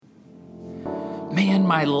Man,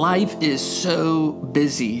 my life is so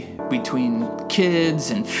busy between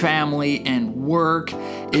kids and family and work.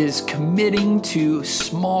 Is committing to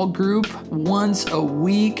small group once a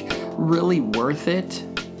week really worth it?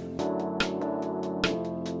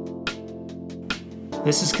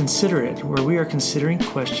 This is Consider It, where we are considering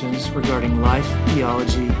questions regarding life,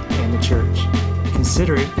 theology, and the church.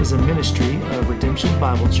 Consider It is a ministry of Redemption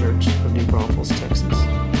Bible Church of New Braunfels, Texas.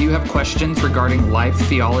 Do you have questions regarding life,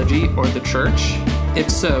 theology, or the church? If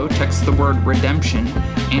so, text the word redemption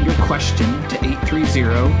and your question to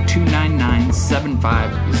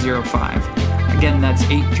 830-299-7505. Again, that's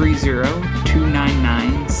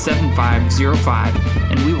 830-299-7505,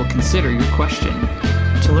 and we will consider your question.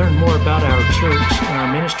 To learn more about our church and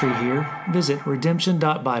our ministry here, visit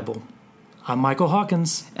redemption.bible. I'm Michael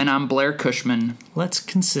Hawkins. And I'm Blair Cushman. Let's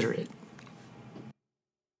consider it.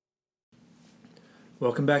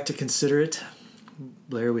 Welcome back to Consider It.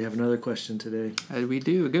 Blair, we have another question today. We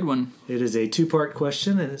do, a good one. It is a two-part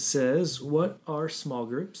question, and it says, what are small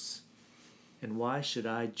groups, and why should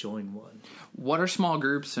I join one? What are small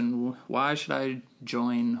groups, and why should I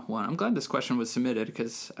join one? I'm glad this question was submitted,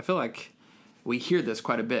 because I feel like we hear this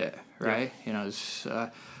quite a bit, right? Yeah. You know,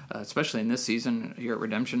 especially in this season here at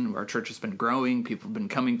Redemption, our church has been growing. People have been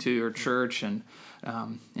coming to our church, and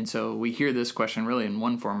so we hear this question really in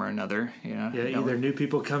one form or another. You know, either new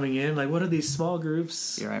people coming in, like what are these small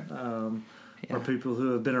groups? You're right. Or people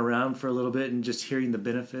who have been around for a little bit and just hearing the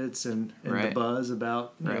benefits and the buzz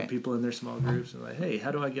about you know, people in their small groups, and like, hey,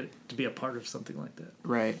 how do I get to be a part of something like that?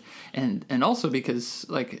 Right, and also because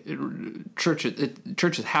like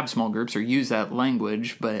churches have small groups or use that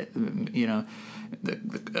language, but you know.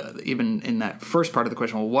 Even in that first part of the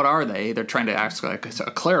question, well, what are they? They're trying to ask like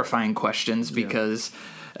clarifying questions because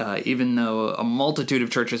even though a multitude of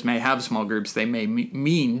churches may have small groups, they may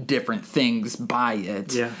mean different things by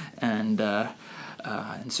it. Yeah. And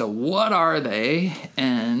so what are they,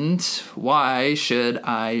 and why should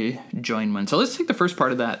I join one? So let's take the first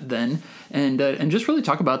part of that then, and just really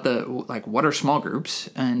talk about what are small groups,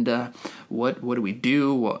 and what do we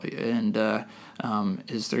do, and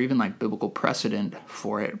is there even like biblical precedent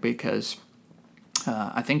for it? Because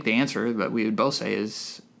I think the answer that we would both say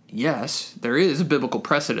is yes, there is biblical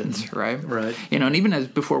precedent, right? Right. You know, and even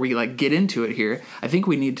before we like get into it here, I think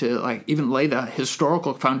we need to like even lay the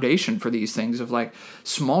historical foundation for these things of like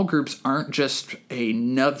small groups aren't just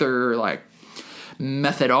another like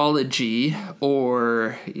methodology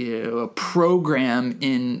or a program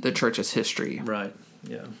in the church's history. Right.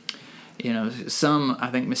 Yeah. You know, some, I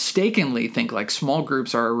think, mistakenly think like small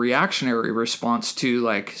groups are a reactionary response to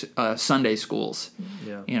like Sunday schools.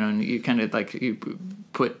 Yeah. You know, and you kind of like you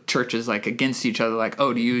put churches like against each other. Like,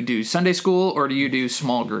 oh, do you do Sunday school or do you do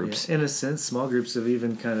small groups? Yeah. In a sense, small groups have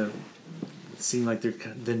even kind of seemed like they're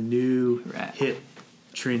kind of the new hit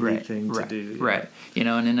trendy thing to do. Right. You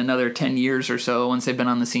know, and in another 10 years or so, once they've been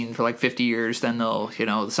on the scene for like 50 years, then they'll, you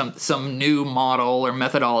know, some new model or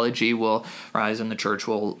methodology will rise and the church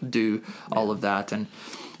will do all of that. And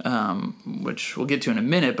which we'll get to in a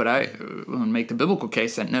minute, but I will make the biblical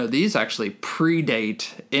case that no, these actually predate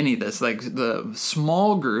any of this. Like the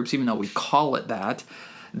small groups, even though we call it that,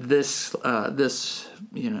 this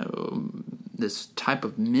type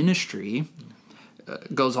of ministry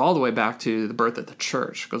goes all the way back to the birth of the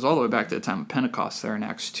church, goes all the way back to the time of Pentecost there in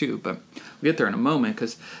Acts 2. But we'll get there in a moment,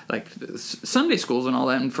 because like Sunday schools and all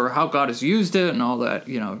that, and for how God has used it and all that,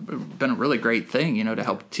 you know, been a really great thing, you know, to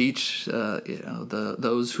help teach,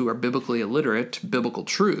 those who are biblically illiterate, biblical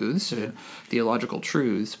truths, theological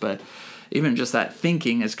truths. But even just that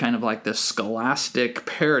thinking is kind of like this scholastic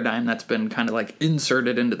paradigm that's been kind of like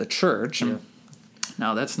inserted into the church. And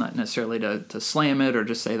now, that's not necessarily to slam it or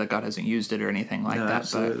just say that God hasn't used it or anything like that.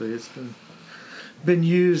 Absolutely. But it's been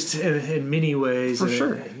used in many ways. For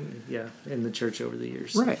sure. In the church over the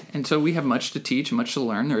years. Right. And so we have much to teach, much to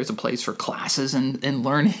learn. There is a place for classes and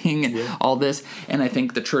learning and all this. And I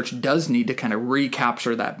think the church does need to kind of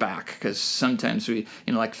recapture that back, because sometimes we,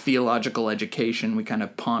 you know, like theological education, we kind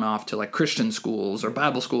of pawn off to like Christian schools or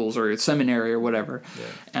Bible schools or seminary or whatever.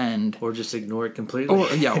 Yeah. Or just ignore it completely. Or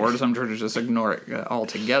some churches just ignore it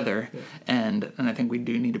altogether. Yeah. And I think we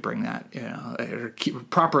do need to bring that, you know,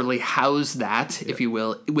 properly house that, if you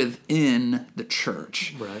will, within the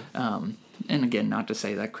church. Right. And again, not to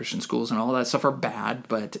say that Christian schools and all that stuff are bad,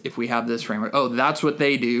 but if we have this framework, oh, that's what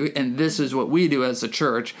they do, and this is what we do as a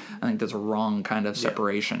church, I think there's a wrong kind of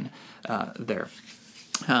separation there.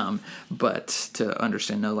 But to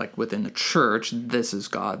understand, no, like within the church, this is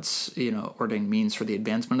God's, you know, ordained means for the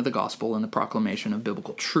advancement of the gospel and the proclamation of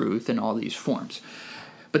biblical truth in all these forms.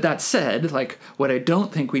 But that said, like, what I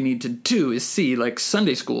don't think we need to do is see, like,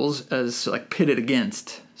 Sunday schools as, like, pitted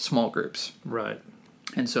against small groups. Right.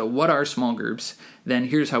 And so what are small groups? Then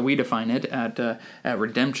here's how we define it at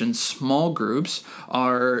Redemption. Small groups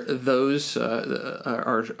are those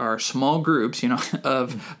are small groups,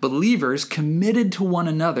 of believers committed to one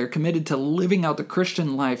another, committed to living out the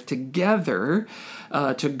Christian life together,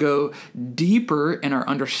 to go deeper in our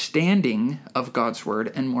understanding of God's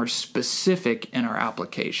word and more specific in our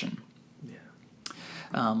application.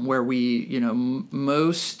 Where we,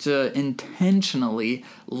 most intentionally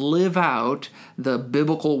live out the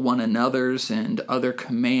biblical one another's and other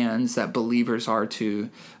commands that believers are to,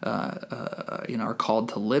 are called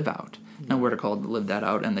to live out. And we're called to live that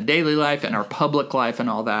out in the daily life and our public life and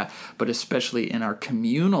all that, but especially in our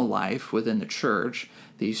communal life within the church.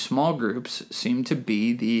 These small groups seem to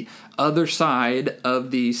be the other side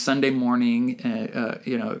of the Sunday morning,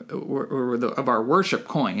 of our worship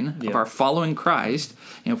coin, of our following Christ.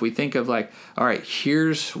 And if we think of like, all right,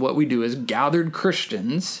 here's what we do as gathered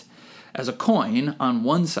Christians, as a coin, on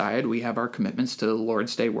one side, we have our commitments to the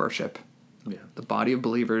Lord's Day worship. Yeah. The body of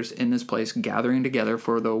believers in this place gathering together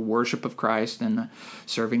for the worship of Christ and the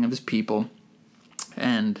serving of his people.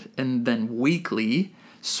 And then weekly,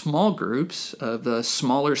 small groups of the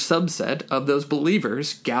smaller subset of those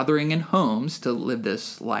believers gathering in homes to live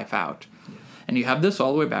this life out. Yeah. And you have this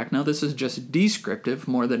all the way back. Now, this is just descriptive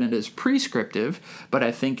more than it is prescriptive, but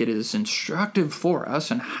I think it is instructive for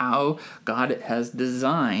us in how God has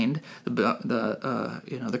designed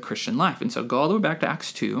the Christian life. And so go all the way back to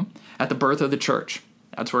Acts 2 at the birth of the church.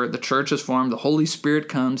 That's where the church is formed. The Holy Spirit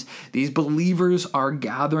comes. These believers are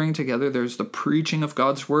gathering together. There's the preaching of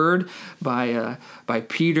God's word by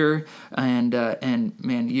Peter, and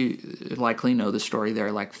man, you likely know the story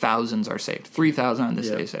there. Like thousands are saved. 3,000 on this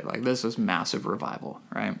day saved. Like this is massive revival,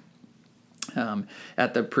 right?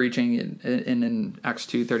 At the preaching in Acts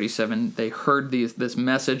 2:37, they heard this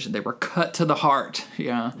message and they were cut to the heart.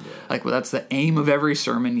 Like that's the aim of every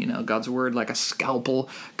sermon. God's word like a scalpel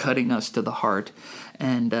cutting us to the heart.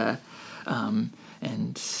 And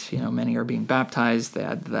many are being baptized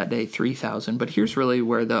that day, 3,000. But here's really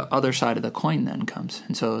where the other side of the coin then comes.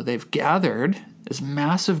 And so they've gathered this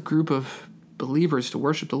massive group of believers to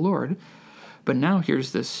worship the Lord. But now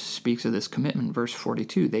here's this speaks of this commitment, verse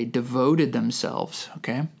 42. They devoted themselves,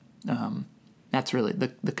 okay? That's really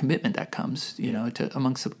the commitment that comes, to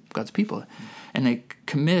amongst God's people. And they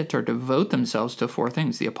commit or devote themselves to four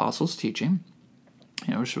things: the apostles' teaching,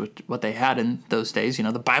 which was what they had in those days.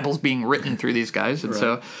 The Bible's being written through these guys. And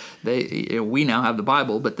so we now have the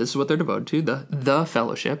Bible, but this is what they're devoted to, the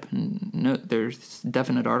fellowship. And there's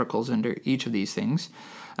definite articles under each of these things.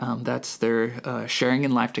 That's their sharing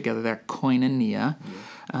in life together, their koinonia,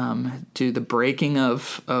 to the breaking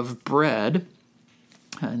of bread.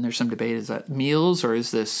 And there's some debate, is that meals or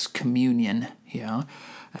is this communion?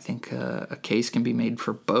 I think a case can be made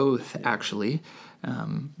for both, actually.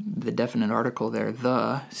 The definite article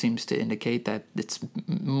there, seems to indicate that it's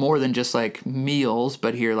more than just like meals,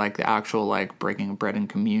 but here like the actual like breaking of bread and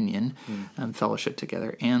communion, fellowship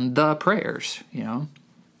together, and the prayers,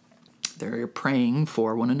 They're praying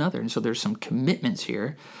for one another. And so there's some commitments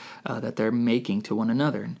here that they're making to one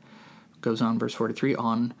another. And it goes on, verse 43,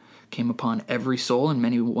 on came upon every soul, and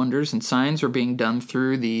many wonders and signs were being done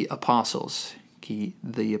through the apostles.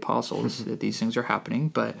 The apostles, that these things are happening,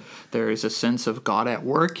 but there is a sense of God at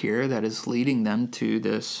work here that is leading them to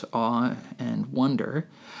this awe and wonder.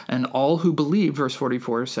 And all who believed, verse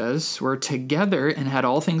 44 says, were together and had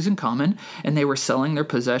all things in common, and they were selling their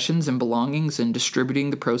possessions and belongings and distributing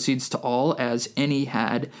the proceeds to all as any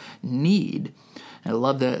had need. And I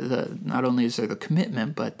love the not only is there the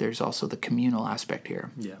commitment, but there's also the communal aspect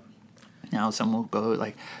here. Yeah. Now some will go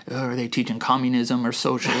like, are they teaching communism or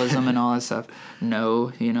socialism and all that stuff?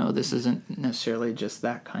 No, this isn't necessarily just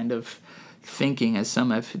that kind of thinking as some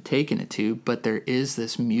have taken it to, but there is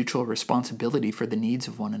this mutual responsibility for the needs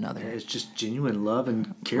of one another. It's just genuine love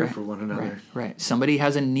and care for one another. Right. Somebody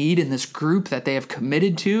has a need in this group that they have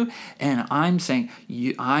committed to, and I'm saying,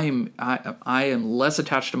 I am less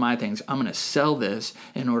attached to my things. I'm going to sell this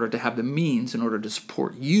in order to have the means, in order to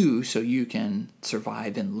support you so you can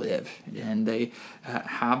survive and live. Yeah. And they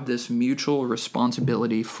have this mutual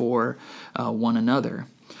responsibility for one another.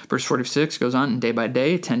 Verse 46 goes on, and day by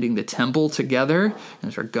day, attending the temple together,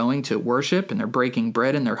 and they're going to worship, and they're breaking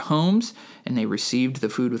bread in their homes, and they received the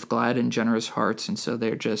food with glad and generous hearts. And so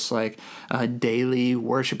they're just like daily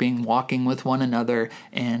worshiping, walking with one another,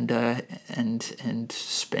 and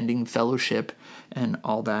spending fellowship and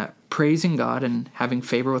all that, praising God and having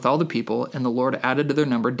favor with all the people. And the Lord added to their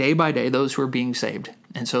number day by day those who are being saved.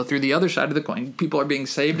 And so through the other side of the coin, people are being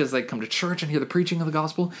saved as they come to church and hear the preaching of the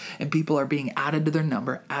gospel, and people are being added to their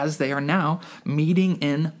number as they are now meeting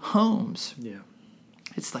in homes. Yeah.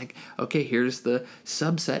 It's like, okay, here's the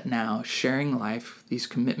subset now, sharing life, these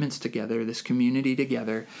commitments together, this community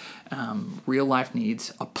together, real life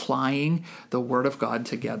needs, applying the Word of God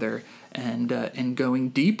together, and going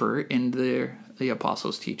deeper in the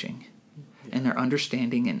apostles' teaching and their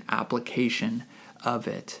understanding and application of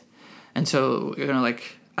it. And so,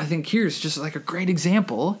 like, I think here's just like a great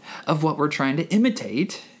example of what we're trying to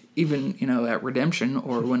imitate, even, at Redemption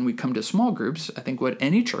or when we come to small groups. I think what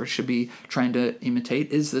any church should be trying to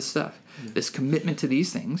imitate is this stuff, this commitment to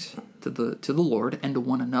these things, to the Lord and to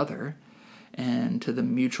one another, and to the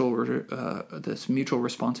this mutual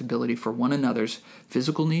responsibility for one another's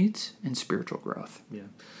physical needs and spiritual growth. Yeah,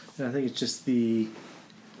 and I think it's just the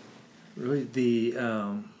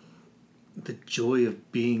joy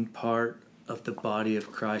of being part of the body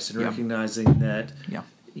of Christ and recognizing that. Yeah.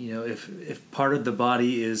 If part of the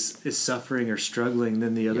body is suffering or struggling,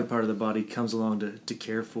 then the other part of the body comes along to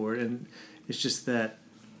care for it. And it's just that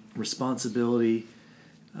responsibility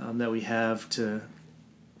that we have to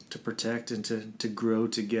protect and to grow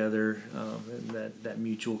together, and that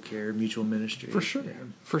mutual care, mutual ministry. For sure,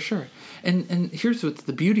 for sure. And here's what's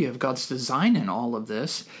the beauty of God's design in all of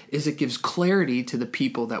this is it gives clarity to the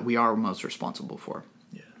people that we are most responsible for.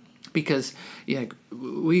 Because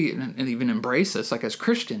we even embrace this like as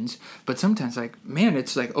Christians, but sometimes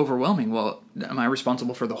it's like overwhelming. Well, am I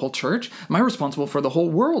responsible for the whole church? Am I responsible for the whole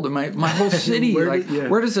world? Am my whole city?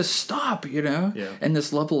 Where does this stop? And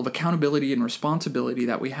this level of accountability and responsibility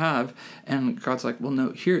that we have. And God's like, well,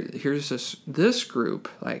 no, here's this group,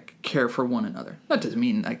 care for one another. That doesn't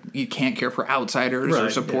mean you can't care for outsiders or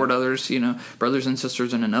support others, brothers and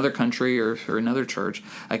sisters in another country or another church.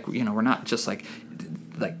 We're not just like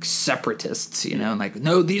separatists,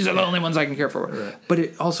 no, these are the only ones I can care for. Right. But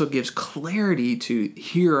it also gives clarity to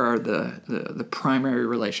here are the primary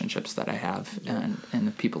relationships that I have and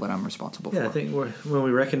the people that I'm responsible for. Yeah, I think when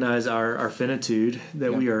we recognize our finitude,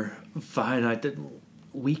 that we are finite, that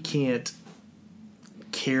we can't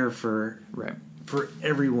care for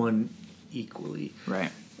everyone equally.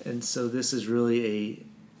 Right. And so this is really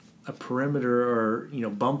a perimeter or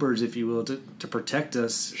bumpers, if you will, to protect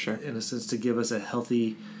us, in a sense, to give us a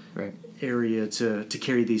healthy area to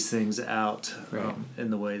carry these things out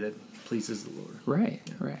in the way that pleases the Lord. Right.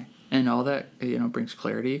 And all that brings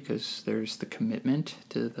clarity because there's the commitment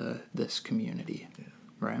to this community,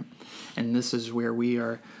 right? And this is where we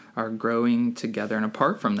are growing together. And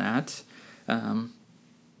apart from that, then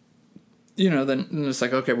it's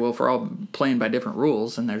like, okay, well, if we're all playing by different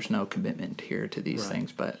rules, and there's no commitment here to these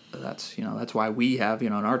things. But that's why we have,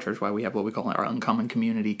 in our church, why we have what we call our uncommon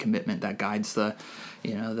community commitment that guides the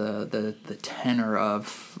tenor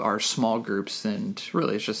of our small groups. And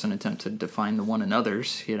really, it's just an attempt to define the one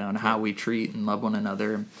another's, and how we treat and love one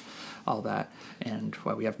another and all that. And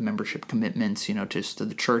why we have membership commitments, just to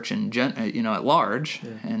the church and at large,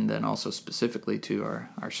 and then also specifically to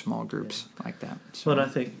our small groups like that. So, well, and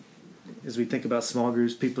I think, as we think about small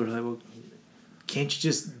groups, people are like, well, can't you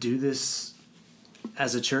just do this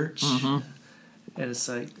as a church? Mm-hmm. And it's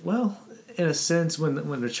like, well, in a sense,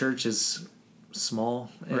 when the church is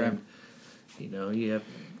small and, you have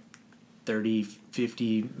 30,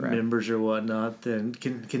 50 members or whatnot, then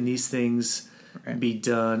can these things be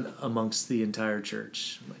done amongst the entire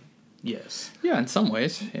church? Yes. Yeah, in some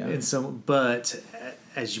ways. Yeah. But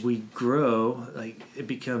as we grow, it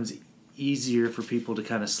becomes easier for people to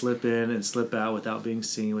kind of slip in and slip out without being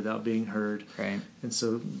seen, without being heard. Right. And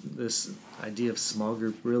so this idea of small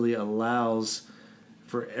group really allows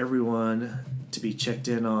for everyone to be checked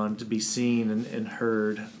in on, to be seen and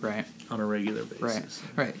heard on a regular basis.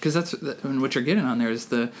 Right. Because that's what you're getting on there is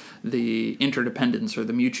the interdependence or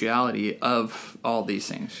the mutuality of all these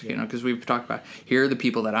things. Because we've talked about here are the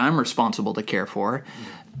people that I'm responsible to care for. Yeah.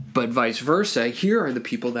 But vice versa, here are the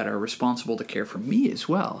people that are responsible to care for me as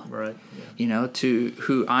well. Right. Yeah. To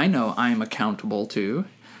who I know I'm accountable to,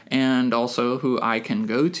 and also who I can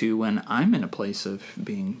go to when I'm in a place of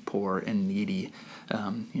being poor and needy,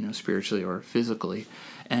 spiritually or physically.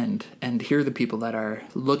 And here are the people that are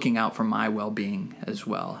looking out for my well-being as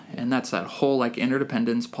well. And that's that whole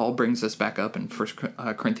interdependence. Paul brings this back up in 1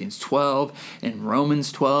 Corinthians 12, in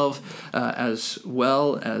Romans 12, as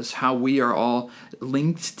well as how we are all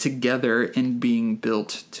linked together and being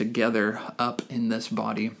built together up in this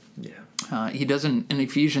body. Yeah. He does in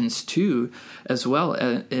Ephesians 2 as well.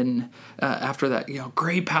 After that,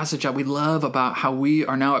 great passage that we love about how we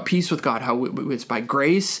are now at peace with God. How it's by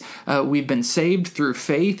grace we've been saved through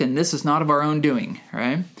faith, and this is not of our own doing,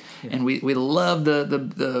 right? Yeah. And we love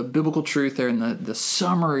the biblical truth there, and the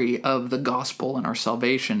summary of the gospel and our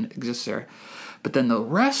salvation exists there. But then the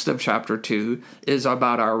rest of chapter 2 is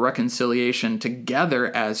about our reconciliation together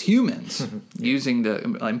as humans, using the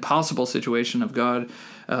impossible situation of God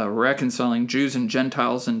reconciling Jews and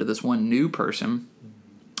Gentiles into this one new person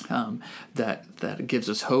that gives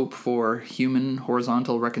us hope for human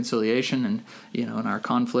horizontal reconciliation and in our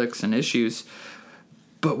conflicts and issues.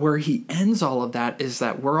 But where he ends all of that is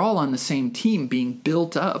that we're all on the same team being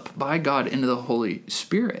built up by God into the Holy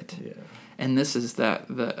Spirit. Yeah. And this is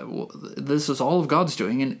this is all of God's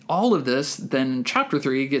doing. And all of this, then chapter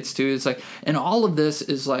 3 gets to, is like, and all of this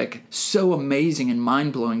is like so amazing and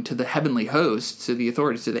mind-blowing to the heavenly hosts, to the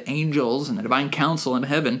authorities, to the angels and the divine council in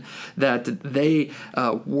heaven, that they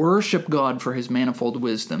worship God for his manifold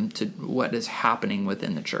wisdom to what is happening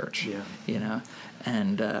within the church. Yeah.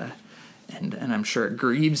 And I'm sure it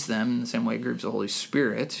grieves them in the same way it grieves the Holy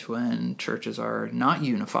Spirit when churches are not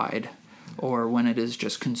unified, or when it is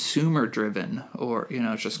just consumer driven, or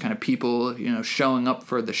it's just kind of people showing up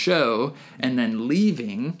for the show and then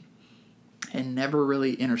leaving and never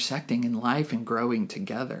really intersecting in life and growing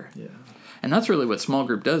together. Yeah. And that's really what small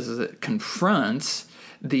group does, is it confronts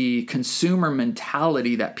the consumer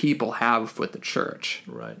mentality that people have with the church.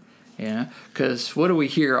 Right. Yeah, because what do we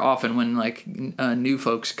hear often when new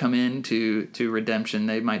folks come into Redemption?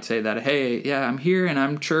 They might say that, hey, yeah, I'm here and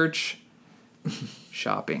I'm church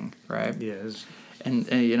shopping, right? Yes. And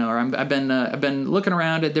or I've been looking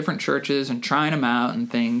around at different churches and trying them out and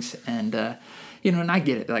things, and and I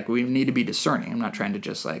get it. Like, we need to be discerning. I'm not trying to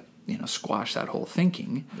just squash that whole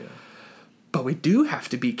thinking. Yeah. But we do have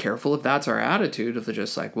to be careful if that's our attitude, of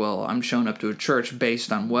just I'm showing up to a church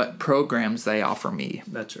based on what programs they offer me.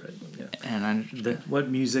 That's right. Yeah. And what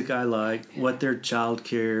music I like, what their child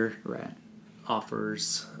care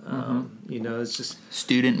offers. It's just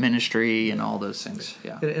student ministry and all those things.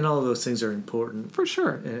 Yeah. And all of those things are important. For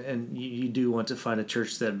sure. And you do want to find a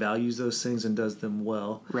church that values those things and does them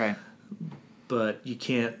well. Right. But you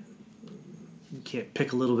can't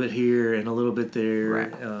pick a little bit here and a little bit there,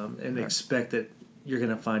 and expect that you're going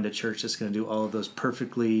to find a church that's going to do all of those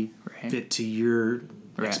perfectly fit to your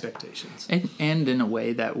expectations. And in a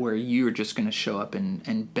way that where you're just going to show up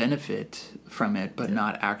and benefit from it, but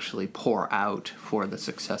not actually pour out for the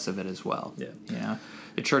success of it as well. Yeah.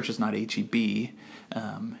 The church is not H-E-B,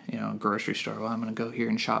 a grocery store. Well, I'm going to go here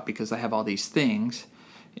and shop because I have all these things.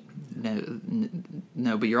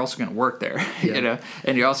 No, but you're also going to work there,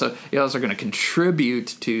 and you're also going to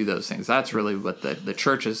contribute to those things. That's really what the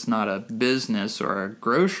church is. Not a business or a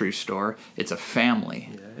grocery store; it's a family.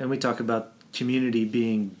 Yeah. And we talk about community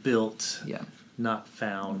being built, not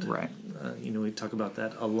found. Right. We talk about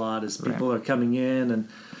that a lot as people are coming in and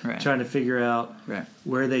trying to figure out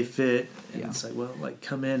where they fit. And it's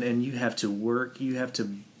come in, and you have to work. You have to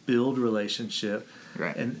build relationship.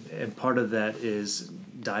 Right. And part of that is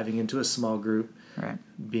diving into a small group,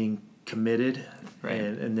 being committed,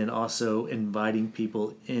 and then also inviting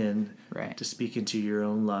people in to speak into your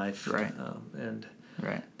own life, and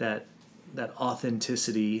that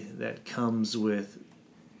authenticity that comes with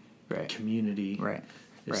community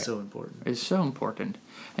is so important. It's so important,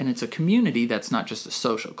 and it's a community that's not just a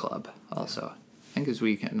social club. Also, I think as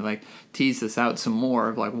we can tease this out some more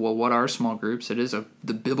of what are small groups? It is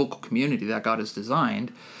the biblical community that God has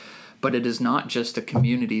designed. But it is not just a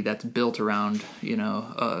community that's built around,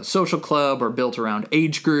 a social club, or built around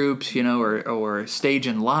age groups, or stage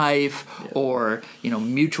in life, or,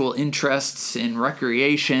 mutual interests in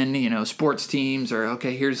recreation, sports teams, or,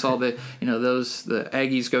 here's all the, the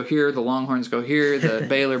Aggies go here, the Longhorns go here, the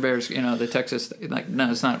Baylor Bears, the Texas, no,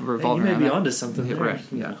 it's not revolving around that. You may be onto something there. Right,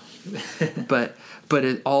 yeah. But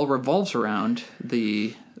it all revolves around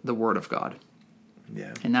the Word of God.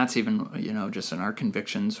 Yeah. And that's even, just in our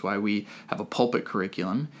convictions, why we have a pulpit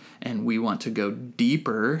curriculum, and we want to go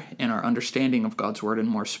deeper in our understanding of God's Word and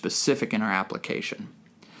more specific in our application.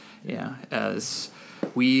 Yeah. As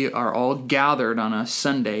we are all gathered on a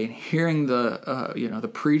Sunday hearing the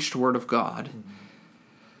preached Word of God,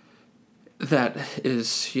 that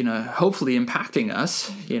is, hopefully impacting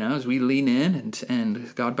us, as we lean in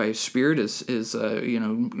and God by His Spirit is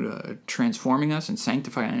transforming us and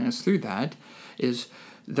sanctifying us through that, is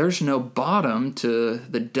there's no bottom to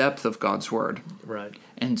the depth of God's Word. Right.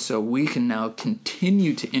 And so we can now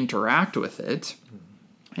continue to interact with it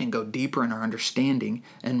and go deeper in our understanding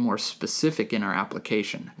and more specific in our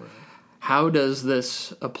application. Right. how does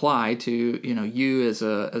this apply to, you as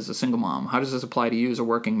a single mom? How does this apply to you as a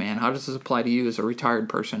working man? How does this apply to you as a retired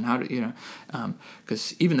person? How do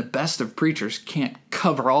because even the best of preachers can't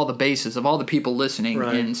cover all the bases of all the people listening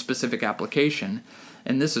in specific application.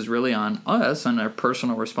 And this is really on us, on our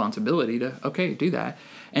personal responsibility to, do that.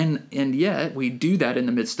 And yet we do that in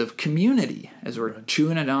the midst of community as we're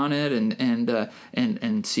chewing it on it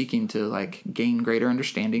and seeking to gain greater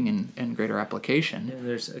understanding and greater application. And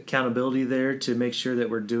there's accountability there to make sure that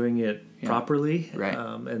we're doing it properly, right?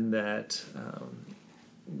 And that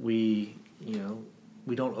we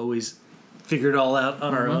don't always figure it all out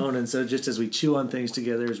on our own. And so just as we chew on things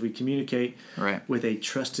together, as we communicate with a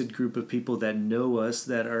trusted group of people that know us,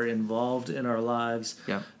 that are involved in our lives,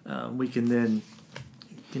 we can then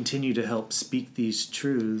continue to help speak these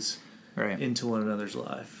truths into one another's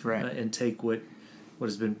life, and take what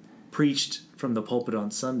has been preached from the pulpit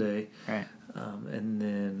on Sunday, and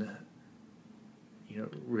then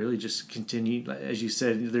really just continue. As you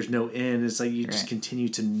said, there's no end. It's like you just continue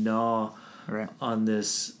to gnaw on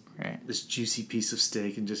this juicy piece of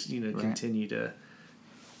steak, and just continue to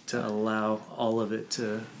allow all of it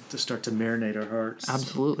to start to marinate our hearts.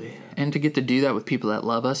 Absolutely. And to get to do that with people that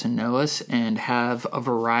love us and know us and have a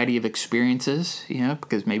variety of experiences,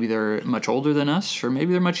 because maybe they're much older than us, or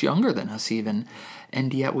maybe they're much younger than us even.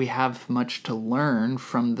 And yet we have much to learn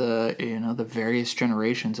from the various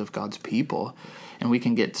generations of God's people. And we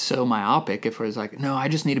can get so myopic if we're like, no, I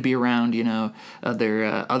just need to be around,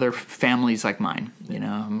 other families like mine.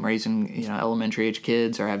 I'm raising, elementary age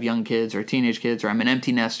kids, or I have young kids or teenage kids, or I'm an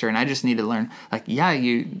empty nester, and I just need to learn.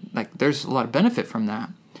 There's a lot of benefit from that.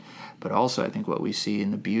 But also I think what we see in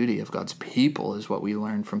the beauty of God's people is what we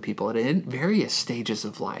learn from people at various stages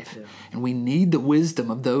of life. Yeah. And we need the wisdom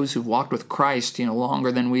of those who've walked with Christ,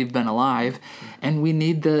 longer than we've been alive. And we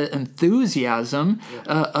need the enthusiasm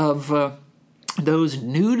of those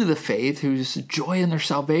new to the faith whose joy in their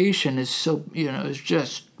salvation is so, is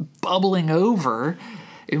just bubbling over.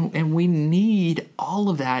 And we need all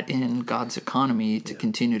of that in God's economy to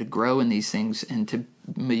continue to grow in these things and to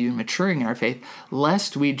be maturing in our faith,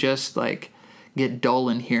 lest we just get dull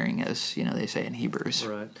in hearing, as they say in Hebrews.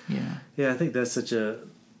 Right. Yeah. I think that's such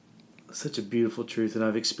a beautiful truth, and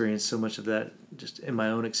I've experienced so much of that just in my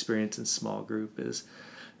own experience in small group. Is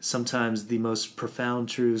sometimes the most profound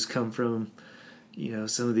truths come from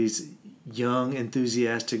some of these young,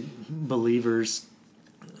 enthusiastic believers.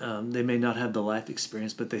 They may not have the life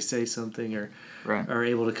experience, but they say something or are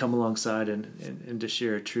able to come alongside and to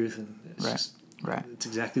share a truth, and it's just it's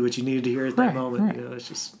exactly what you needed to hear at that moment. It's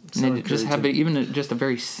just so and just have even just a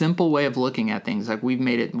very simple way of looking at things. We've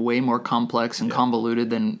made it way more complex and convoluted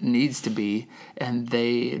than it needs to be, and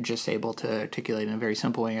they are just able to articulate in a very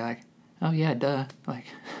simple way. You're like, oh yeah, duh.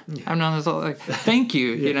 I've known this all. Thank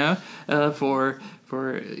you, for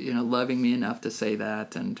loving me enough to say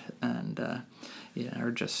that, and or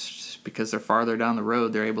just because they're farther down the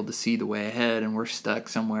road, they're able to see the way ahead, and we're stuck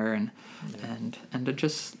somewhere, and to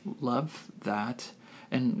just love that.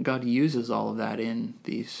 And God uses all of that in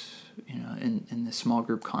these, in the small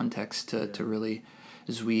group context to really,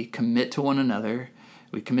 as we commit to one another,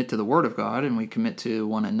 we commit to the Word of God, and we commit to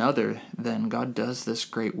one another, then God does this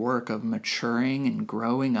great work of maturing and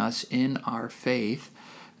growing us in our faith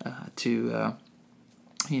to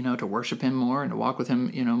worship Him more and to walk with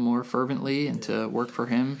Him, more fervently, and to work for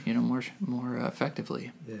Him, more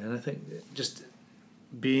effectively. Yeah, and I think just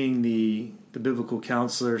being the biblical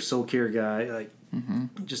counselor, soul care guy,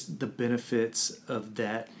 just the benefits of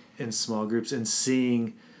that in small groups, and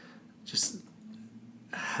seeing just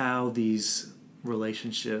how these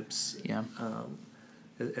relationships,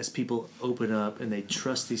 as people open up and they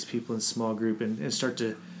trust these people in small group and start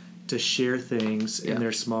to share things in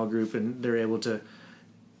their small group, and they're able to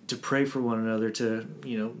pray for one another, to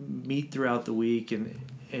meet throughout the week and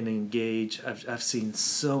engage. I've seen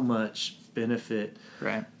so much benefit.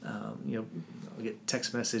 Right. I'll get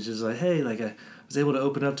text messages like, hey, I was able to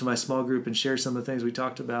open up to my small group and share some of the things we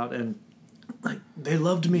talked about, and they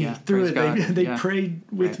loved me through it. God. They prayed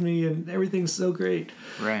with me, and everything's so great.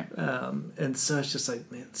 Right. And so it's just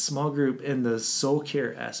small group and the soul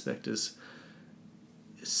care aspect is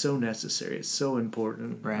so necessary. It's so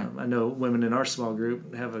important. Right. I know women in our small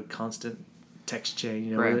group have a constant text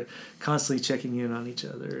chain, where they're constantly checking in on each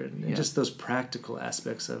other, and just those practical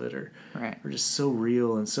aspects of it are just so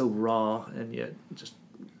real and so raw, and yet just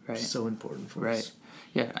so important for us.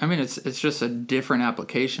 Yeah, I mean, it's just a different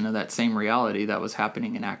application of that same reality that was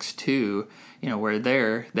happening in Acts 2, where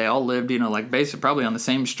they all lived, basically probably on the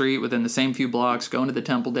same street, within the same few blocks, going to the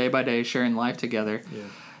temple day by day, sharing life together. Yeah.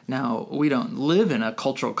 Now, we don't live in a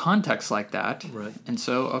cultural context like that. Right. And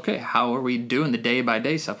so, okay, how are we doing the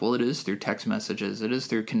day-by-day stuff? Well, it is through text messages. It is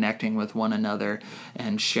through connecting with one another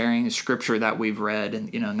and sharing scripture that we've read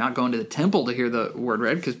and, not going to the temple to hear the word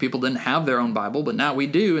read because people didn't have their own Bible, but now we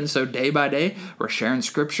do. And so day by day, we're sharing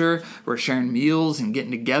scripture, we're sharing meals and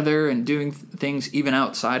getting together and doing things even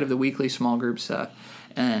outside of the weekly small group stuff.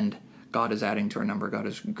 And God is adding to our number. God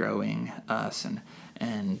is growing us, and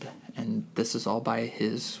this is all by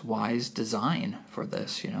His wise design for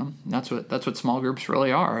this. That's what small groups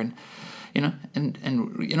really are, and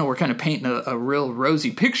we're kind of painting a real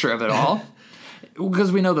rosy picture of it all.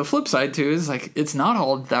 Because we know the flip side too is like it's not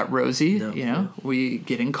all that rosy. No. We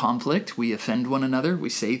get in conflict, we offend one another, we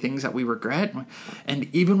say things that we regret,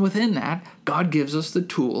 and even within that, God gives us the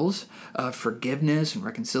tools of forgiveness and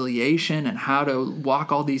reconciliation and how to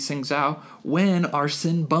walk all these things out when our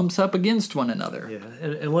sin bumps up against one another. Yeah,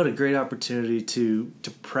 and what a great opportunity to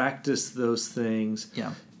practice those things.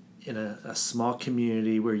 Yeah. In a small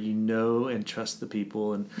community where and trust the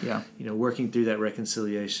people, and working through that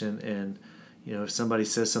reconciliation. And if somebody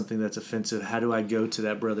says something that's offensive, how do I go to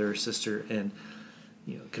that brother or sister and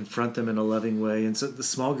confront them in a loving way? And so the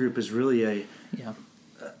small group is really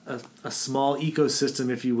a small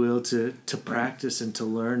ecosystem, if you will, to practice and to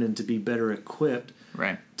learn and to be better equipped,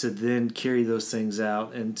 right, to then carry those things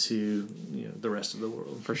out into the rest of the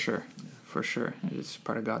world. For sure. For sure. It's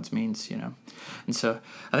part of God's means, And so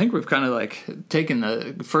I think we've kind of taken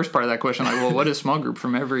the first part of that question, what is small group,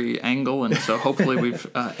 from every angle. And so hopefully we've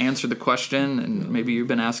answered the question, and maybe you've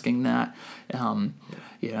been asking that.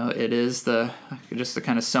 It is just to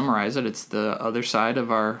kind of summarize it, it's the other side of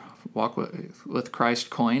our walk with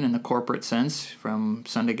Christ coin in the corporate sense, from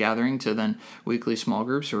Sunday gathering to then weekly small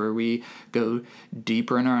groups, where we go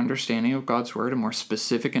deeper in our understanding of God's Word and more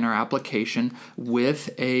specific in our application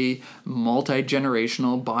with a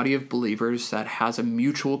multi-generational body of believers that has a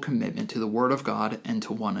mutual commitment to the Word of God and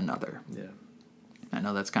to one another. Yeah. I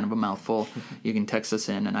know that's kind of a mouthful. You can text us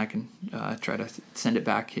in, and I can try to send it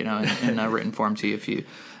back, in a written form to you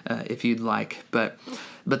if you'd like. But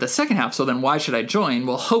the second half. So then, why should I join?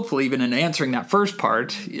 Well, hopefully, even in answering that first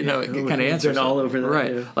part, it kind of answers all over that,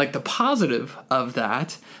 right. Yeah. Like the positive of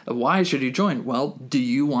that. Why should you join? Well, do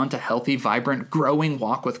you want a healthy, vibrant, growing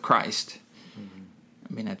walk with Christ?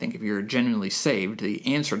 I mean, I think if you're genuinely saved, the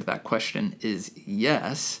answer to that question is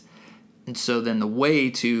yes. And so then the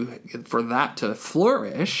way for that to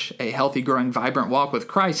flourish, a healthy, growing, vibrant walk with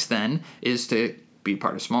Christ then, is to be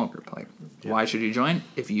part of small group. Why should you join?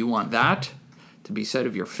 If you want that to be said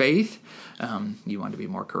of your faith, you want to be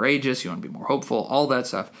more courageous, you want to be more hopeful, all that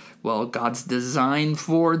stuff. Well, God's design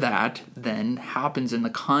for that then happens in the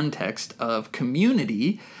context of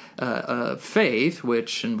community, of faith,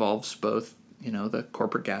 which involves both, the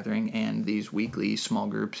corporate gathering and these weekly small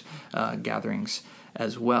groups gatherings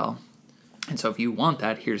as well. And so if you want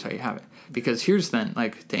that, here's how you have it. Because here's then,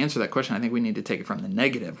 to answer that question, I think we need to take it from the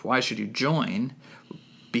negative. Why should you join?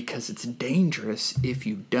 Because it's dangerous if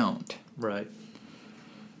you don't. Right.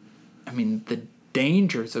 I mean, the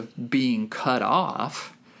dangers of being cut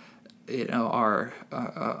off, are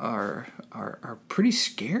pretty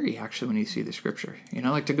scary, actually, when you see the scripture.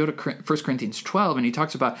 To go to 1 Corinthians 12, and he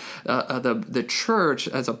talks about the church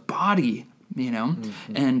as a body,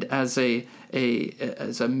 and as a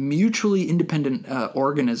mutually independent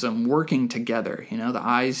organism working together. The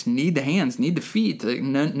eyes need the hands, need the feet.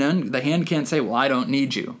 The hand can't say, "Well, I don't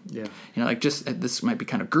need you." Yeah. This might be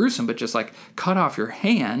kind of gruesome, but just cut off your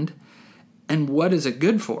hand, and what is it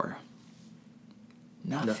good for?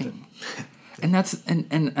 Nothing. And that's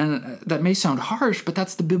and that may sound harsh, but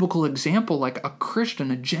that's the biblical example. A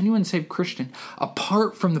Christian, a genuine saved Christian,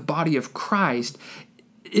 apart from the body of Christ,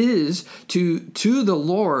 is to the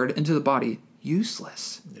Lord and to the body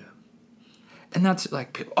useless. Yeah. And that's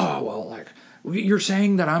people, you're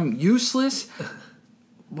saying that I'm useless?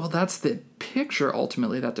 Well, that's the picture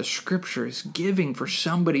ultimately that the scripture is giving for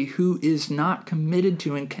somebody who is not committed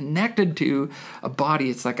to and connected to a body.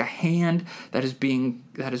 It's like a hand that has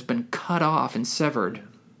been cut off and severed.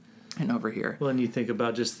 And over here. Well, and you think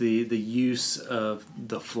about just the use of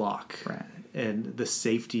the flock. Right. And the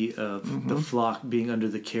safety of the flock being under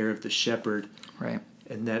the care of the shepherd. Right.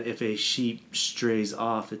 And that if a sheep strays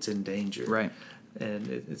off, it's in danger. Right. And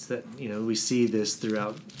it's that, we see this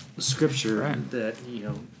throughout Scripture, right, that,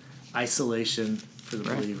 isolation for the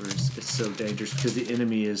believers is so dangerous because the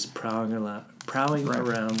enemy is prowling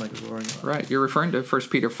around like a roaring lion. Right. You're referring to 1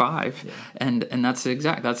 Peter 5, yeah, and that's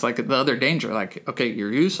that's the other danger. Okay,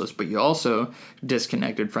 you're useless, but you also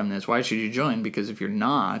disconnected from this. Why should you join? Because if you're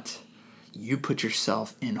not, you put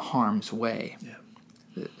yourself in harm's way. Yeah.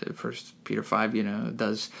 First Peter 5,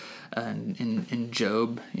 does in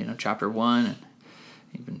Job, chapter 1, and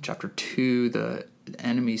even chapter 2, the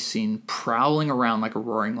enemy's seen prowling around like a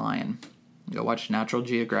roaring lion. Go watch Natural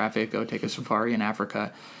Geographic, go take a safari in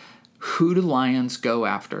Africa. Who do lions go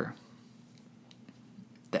after?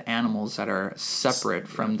 The animals that are separate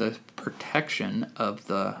from the protection of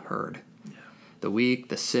the herd. Yeah. The weak,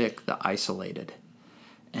 the sick, the isolated.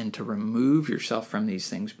 And to remove yourself from these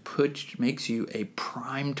things makes you a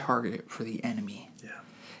prime target for the enemy.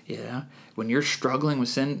 Yeah. When you're struggling with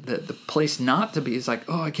sin, the place not to be is like,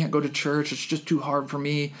 oh, I can't go to church. It's just too hard for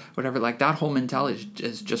me. Whatever. Like that whole mentality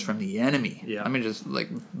is just from the enemy. Yeah. I mean, just like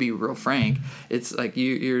be real frank. It's like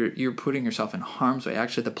you're putting yourself in harm's way.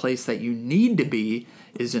 Actually, the place that you need to be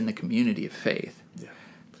is in the community of faith,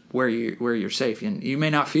 where you're safe. And you may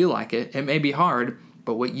not feel like it. It may be hard.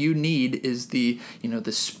 But what you need is the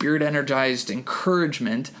spirit-energized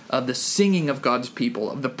encouragement of the singing of God's people,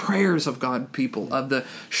 of the prayers of God's people, of the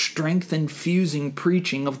strength-infusing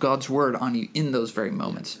preaching of God's word on you in those very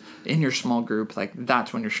moments. In your small group, like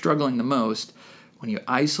that's when you're struggling the most. When you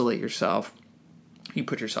isolate yourself, you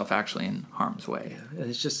put yourself actually in harm's way. Yeah. And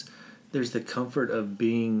it's just, there's the comfort of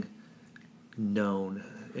being known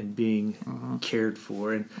and being cared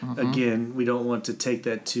for. And again, we don't want to take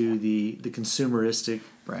that to the consumeristic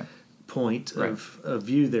point of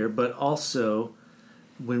view there, but also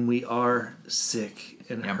when we are sick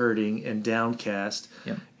and hurting and downcast,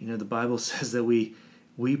 the Bible says that we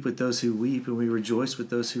weep with those who weep and we rejoice with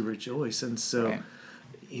those who rejoice. And so,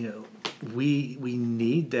 we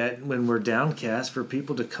need that when we're downcast for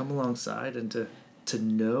people to come alongside and to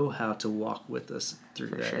know how to walk with us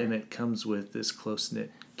through that. Sure. And it comes with this close-knit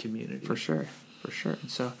community. For sure. And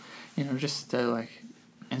so, just to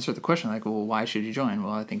answer the question, well, why should you join?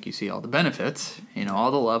 Well, I think you see all the benefits, all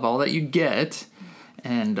the love, all that you get,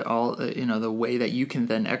 and all, the way that you can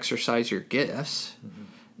then exercise your gifts,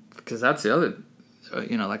 because that's the other,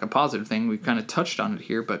 a positive thing. We've kind of touched on it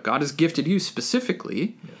here, but God has gifted you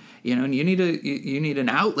specifically. And you need an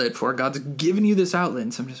outlet for it. God's given you this outlet,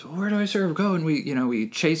 and somebody's, where do I serve? Go, and we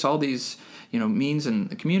chase all these means in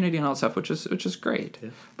the community and all that stuff, which is great. Yeah.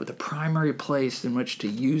 But the primary place in which to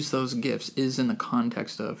use those gifts is in the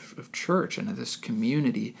context of church and of this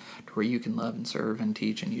community, to where you can love and serve and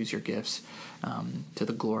teach and use your gifts to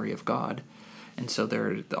the glory of God. And so there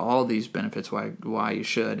are all these benefits why you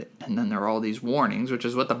should, and then there are all these warnings, which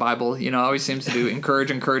is what the Bible always seems to do: encourage.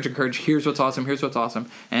 Here's what's awesome,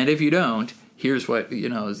 and if you don't, here's what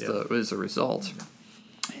is the result.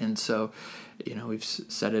 And so, we've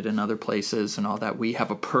said it in other places and all that. We have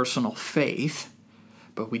a personal faith,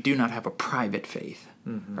 but we do not have a private faith.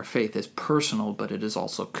 Mm-hmm. Our faith is personal, but it is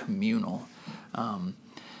also communal.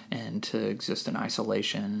 And to exist in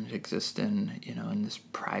isolation, exist in in this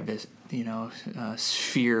private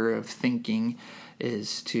sphere of thinking,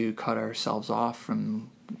 is to cut ourselves off from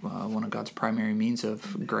one of God's primary means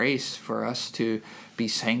of grace for us to be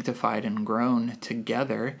sanctified and grown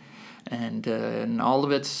together, and all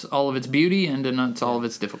of its beauty and it's all of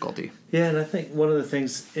its difficulty. Yeah, and I think one of the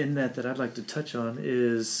things in that I'd like to touch on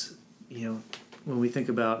is when we think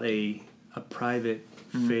about a private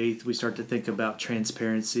faith, we start to think about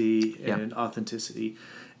transparency and authenticity,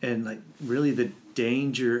 and really the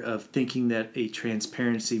danger of thinking that a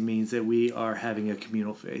transparency means that we are having a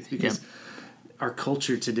communal faith, because our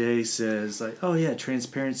culture today says oh yeah,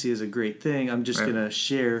 transparency is a great thing. I'm just going to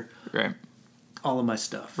share all of my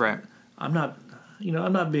stuff. Right. I'm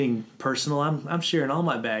not being personal. I'm sharing all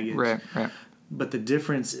my baggage. Right. But the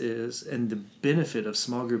difference is, and the benefit of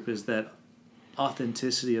small group is that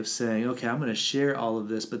authenticity of saying, okay, I'm going to share all of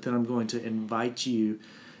this, but then I'm going to invite you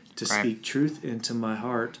to speak truth into my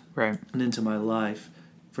heart and into my life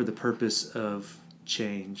for the purpose of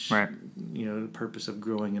change, the purpose of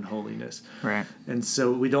growing in holiness. Right. And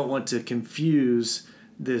so we don't want to confuse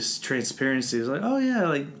this transparency as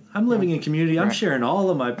I'm living in community. I'm sharing all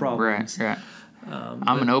of my problems. Right.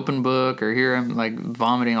 I'm an open book, or here I'm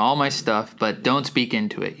vomiting all my stuff, but don't speak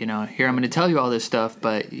into it. Here I'm going to tell you all this stuff,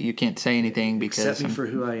 but you can't say anything because accept me for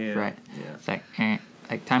who I am. Right. Yeah. It's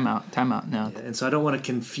like time out. No. Yeah. And so I don't want to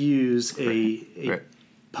confuse a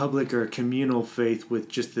public or communal faith with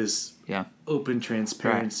just this open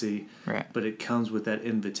transparency. Right. But it comes with that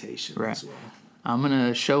invitation as well. I'm going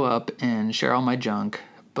to show up and share all my junk,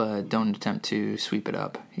 but don't attempt to sweep it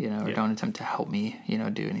up. Or don't attempt to help me.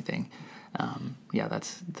 Do anything.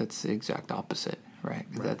 That's the exact opposite, right?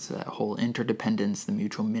 That's that whole interdependence, the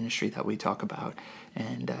mutual ministry that we talk about,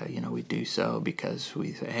 and we do so because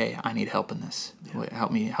we say, "Hey, I need help in this.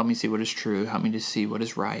 Help me see what is true. Help me to see what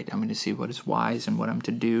is right. Help me to see what is wise and what I'm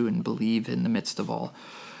to do and believe in the midst of all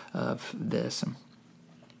of this."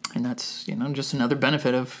 And that's, just another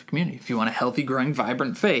benefit of community. If you want a healthy, growing,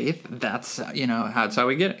 vibrant faith, that's, that's how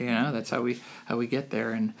we get it. That's how we get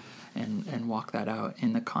there and walk that out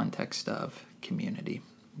in the context of community.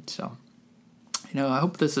 So, I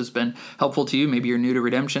hope this has been helpful to you. Maybe you're new to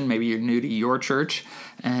Redemption. Maybe you're new to your church,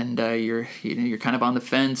 and you're kind of on the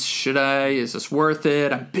fence. Should I? Is this worth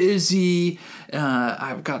it? I'm busy.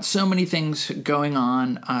 I've got so many things going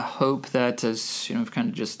on. I hope that as we've kind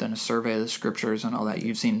of just done a survey of the scriptures and all that,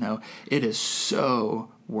 you've seen though it is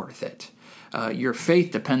so worth it. Your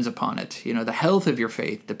faith depends upon it. The health of your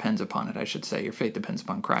faith depends upon it, I should say. Your faith depends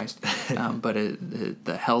upon Christ. But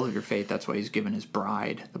the health of your faith, that's why he's given his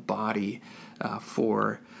bride, the body,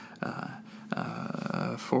 for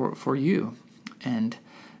you. And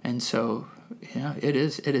so, it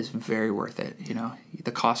is very worth it.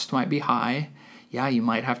 The cost might be high. Yeah, you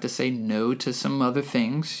might have to say no to some other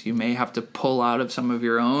things. You may have to pull out of some of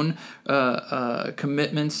your own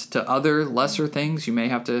commitments to other lesser things. You may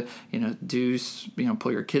have to,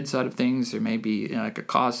 pull your kids out of things. There may be like a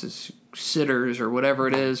cost as sitters or whatever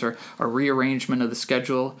it is, or a rearrangement of the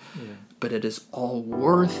schedule. Yeah. But it is all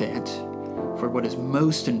worth it for what is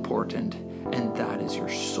most important, and that is your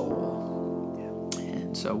soul. Yeah.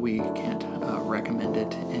 And so we can't recommend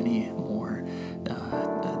it any more than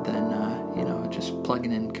just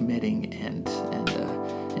plugging in, committing, and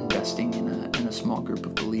investing in a small group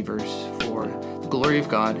of believers for the glory of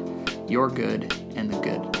God, your good, and the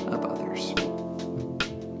good of others.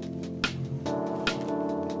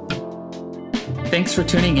 Thanks for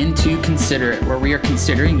tuning in to Consider It, where we are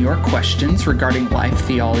considering your questions regarding life,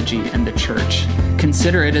 theology, and the church.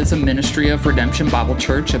 Consider It is a ministry of Redemption Bible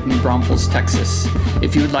Church of New Braunfels, Texas.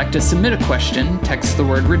 If you would like to submit a question, text the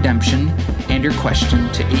word Redemption and your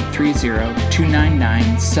question to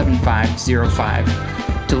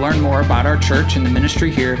 830-299-7505. To learn more about our church and the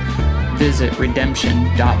ministry here, visit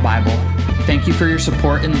redemption.bible. Thank you for your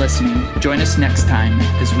support and listening. Join us next time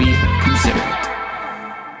as we consider it.